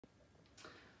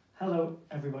Hello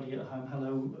everybody at home,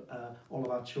 hello all of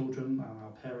our children and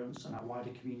our parents and our wider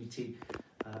community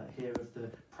here of the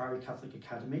Priory Catholic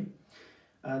Academy.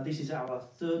 This is our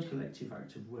third collective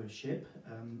act of worship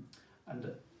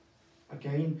and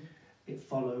again it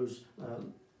follows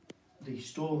the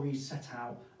stories set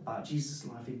out about Jesus'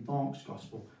 life in Mark's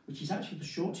Gospel, which is actually the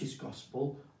shortest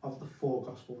Gospel of the four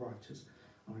Gospel writers.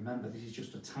 And remember, this is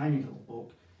just a tiny little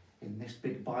book in this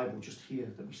big Bible just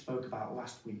here that we spoke about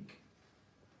last week.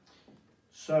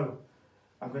 So,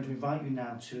 I'm going to invite you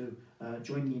now to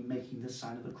join me in making the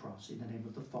sign of the cross in the name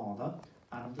of the Father,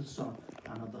 and of the Son,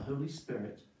 and of the Holy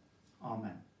Spirit.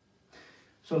 Amen.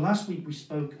 So last week we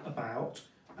spoke about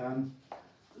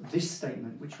this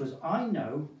statement, which was, I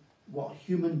know what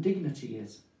human dignity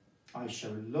is. I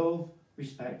show love,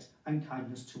 respect, and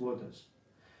kindness to others.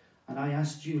 And I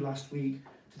asked you last week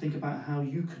to think about how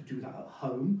you could do that at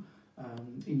home,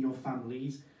 in your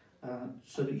families,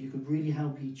 so that you could really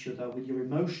help each other with your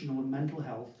emotional and mental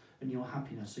health and your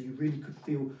happiness, so you really could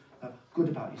feel good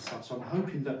about yourself. So I'm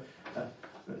hoping that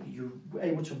you were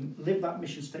able to live that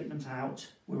mission statement out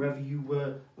wherever you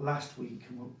were last week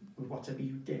and with whatever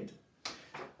you did.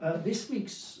 This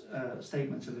week's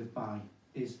statement to live by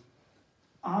is,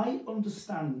 I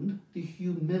understand the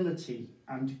humility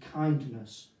and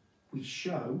kindness we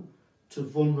show to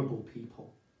vulnerable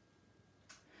people.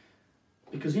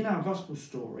 Because in our gospel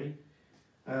story,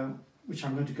 which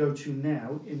I'm going to go to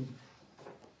now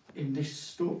in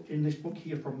this book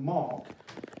here from Mark,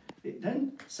 it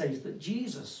then says that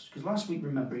Jesus, because last week,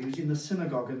 remember, he was in the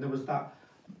synagogue and there was that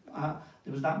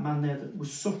man there that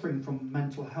was suffering from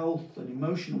mental health and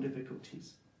emotional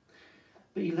difficulties.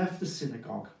 But he left the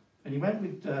synagogue and he went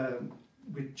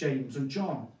with James and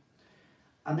John.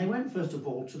 And they went first of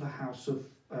all to the house of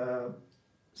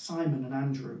Simon and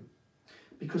Andrew,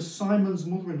 because Simon's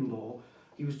mother-in-law,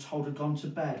 he was told, had gone to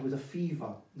bed with a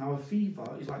fever. Now a fever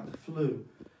is like the flu,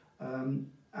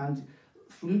 and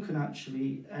flu can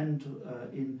actually end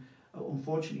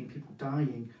unfortunately, in people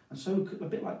dying, and so a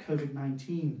bit like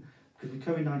COVID-19, because with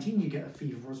COVID-19 you get a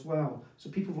fever as well. So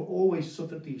people have always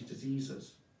suffered these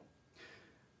diseases.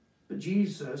 But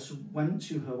Jesus went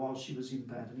to her while she was in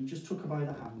bed, and he just took her by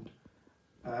the hand,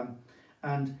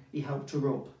 and he helped her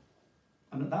up.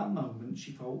 And at that moment,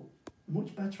 she felt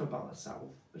much better about herself,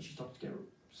 but she started to get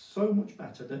so much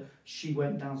better that she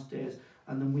went downstairs,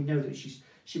 and then we know that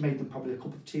she made them probably a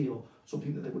cup of tea or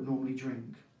something that they would normally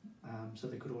drink, so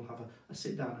they could all have a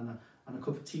sit down and a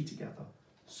cup of tea together.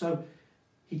 So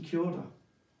he cured her.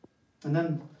 And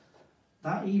then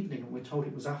that evening, and we're told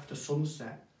it was after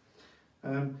sunset,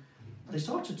 they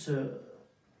started to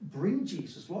bring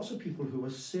Jesus lots of people who were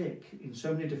sick in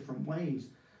so many different ways.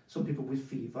 Some people with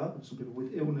fever, and some people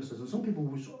with illnesses, and some people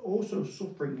were also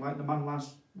suffering, like the man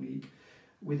last week,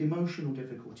 with emotional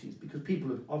difficulties, because people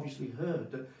had obviously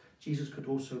heard that Jesus could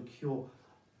also cure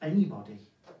anybody.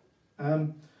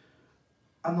 And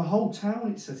the whole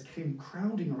town, it says, came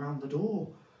crowding around the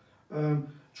door,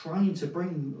 trying to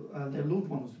bring their loved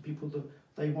ones, the people that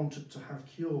they wanted to have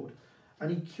cured. And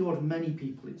he cured many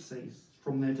people, it says,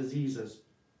 from their diseases.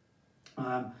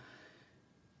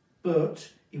 But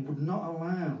he would not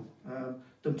allow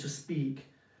them to speak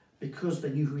because they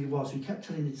knew who he was. He kept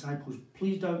telling the disciples,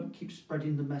 please don't keep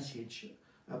spreading the message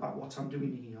about what I'm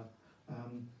doing here.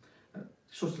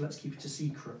 Let's keep it a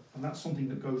secret. And that's something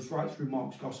that goes right through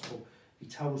Mark's Gospel. He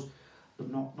tells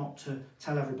them not to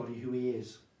tell everybody who he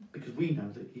is, because we know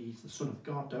that he's the Son of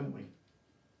God, don't we?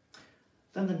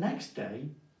 Then the next day,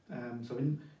 so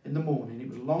in the morning, it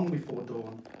was long before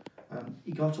dawn,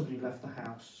 he got up and he left the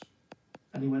house.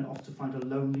 And he went off to find a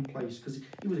lonely place because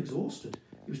he was exhausted.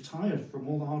 He was tired from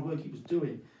all the hard work he was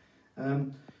doing.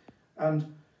 And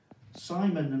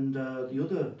Simon and the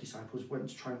other disciples went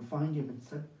to try and find him and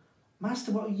said,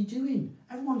 Master, what are you doing?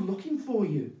 Everyone's looking for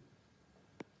you.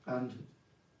 And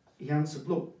he answered,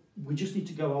 look, we just need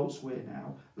to go elsewhere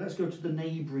now. Let's go to the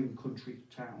neighbouring country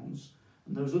towns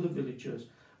and those other villages,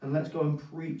 and let's go and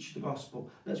preach the gospel.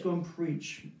 Let's go and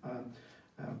preach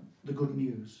the good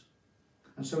news.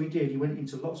 And so he did. He went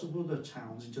into lots of other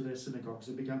towns, into their synagogues,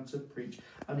 and began to preach.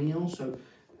 And he also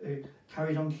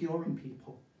carried on curing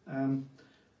people,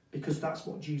 because that's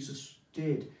what Jesus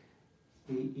did.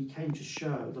 He came to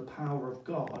show the power of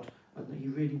God and that he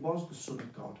really was the Son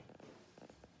of God.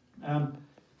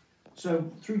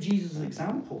 So through Jesus'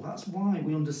 example, that's why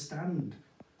we understand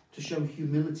to show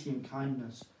humility and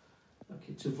kindness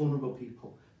to vulnerable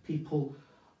people. People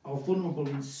are vulnerable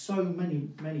in so many,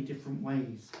 many different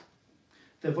ways.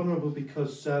 They're vulnerable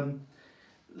because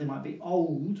they might be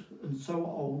old, and so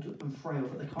old and frail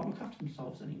that they can't look after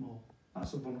themselves anymore.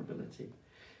 That's a vulnerability.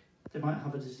 They might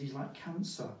have a disease like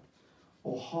cancer,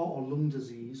 or heart or lung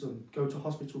disease and go to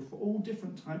hospital for all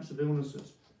different types of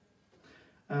illnesses.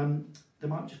 There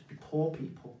might just be poor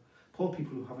people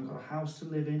who haven't got a house to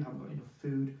live in, haven't got enough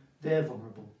food. They're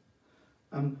vulnerable.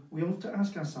 We have to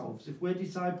ask ourselves, if we're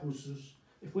disciples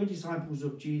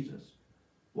of Jesus,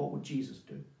 what would Jesus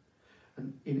do?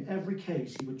 And in every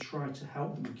case, he would try to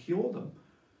help them and cure them.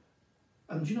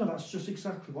 And you know, that's just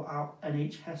exactly what our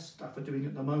NHS staff are doing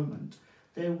at the moment.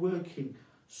 They're working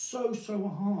so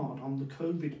hard on the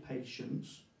COVID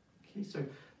patients. Okay, so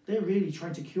they're really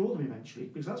trying to cure them eventually,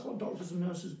 because that's what doctors and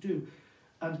nurses do.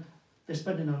 And they're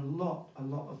spending a lot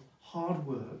of hard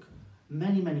work,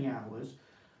 many hours,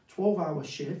 12-hour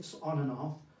shifts on and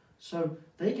off. So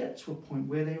they get to a point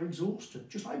where they're exhausted,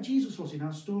 just like Jesus was in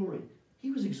our story.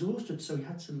 He was exhausted, so he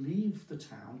had to leave the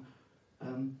town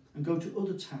and go to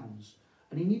other towns.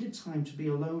 And he needed time to be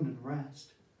alone and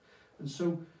rest. And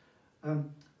so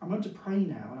I'm going to pray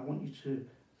now, and I want you to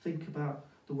think about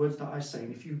the words that I say.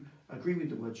 And if you agree with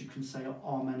the words, you can say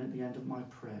Amen at the end of my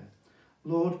prayer.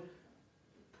 Lord,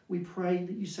 we pray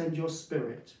that you send your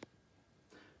Spirit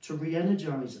to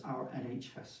re-energise our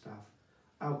NHS staff,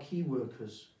 our key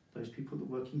workers, those people that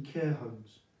work in care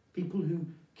homes, people who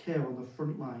care on the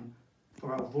front line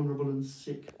for our vulnerable and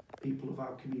sick people of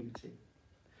our community.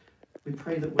 We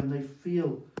pray that when they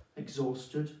feel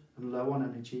exhausted and low on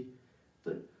energy,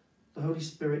 that the Holy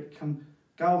Spirit can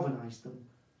galvanise them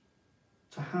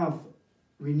to have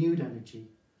renewed energy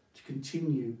to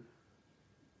continue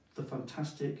the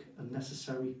fantastic and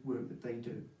necessary work that they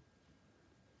do.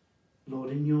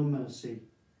 Lord, in your mercy,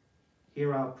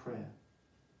 hear our prayer.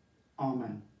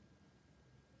 Amen.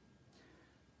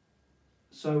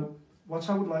 So, what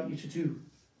I would like you to do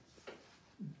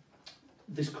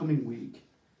this coming week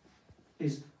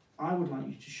is I would like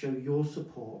you to show your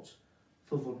support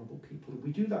for vulnerable people.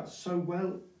 We do that so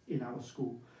well in our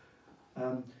school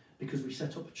because we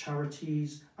set up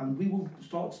charities, and we will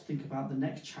start to think about the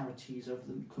next charities over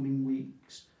the coming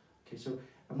weeks. Okay, so,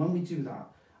 and when we do that,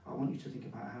 I want you to think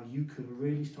about how you can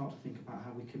really start to think about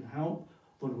how we can help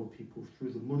vulnerable people through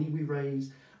the money we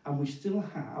raise, and we still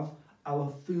have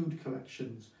our food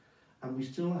collections, and we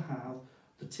still have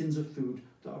the tins of food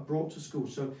that are brought to school.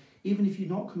 So even if you're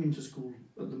not coming to school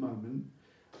at the moment,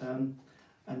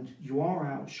 and you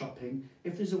are out shopping,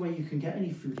 if there's a way you can get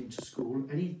any food into school,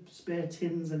 any spare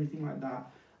tins, anything like that,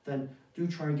 then do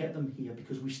try and get them here,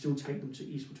 because we still take them to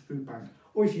Eastwood Food Bank.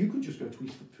 Or if you could just go to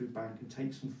Eastwood Food Bank and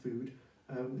take some food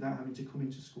without having to come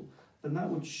into school, then that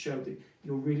would show that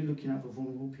you're really looking out for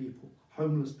vulnerable people,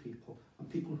 homeless people, and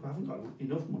people who haven't got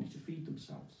enough money to feed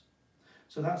themselves.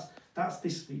 So that's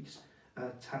this week's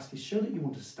task, is show that you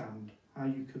understand, how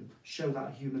you can show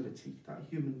that humility, that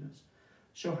humanness,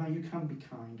 show how you can be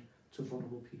kind to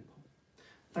vulnerable people.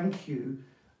 Thank you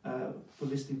for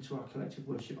listening to our collective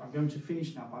worship. I'm going to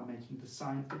finish now by making the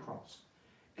sign of the cross.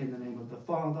 In the name of the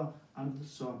Father, and of the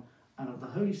Son, and of the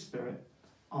Holy Spirit.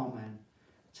 Amen.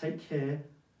 Take care,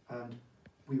 and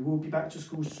we will be back to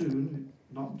school soon,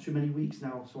 not too many weeks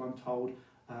now, so I'm told,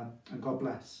 and God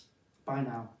bless. Bye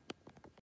now.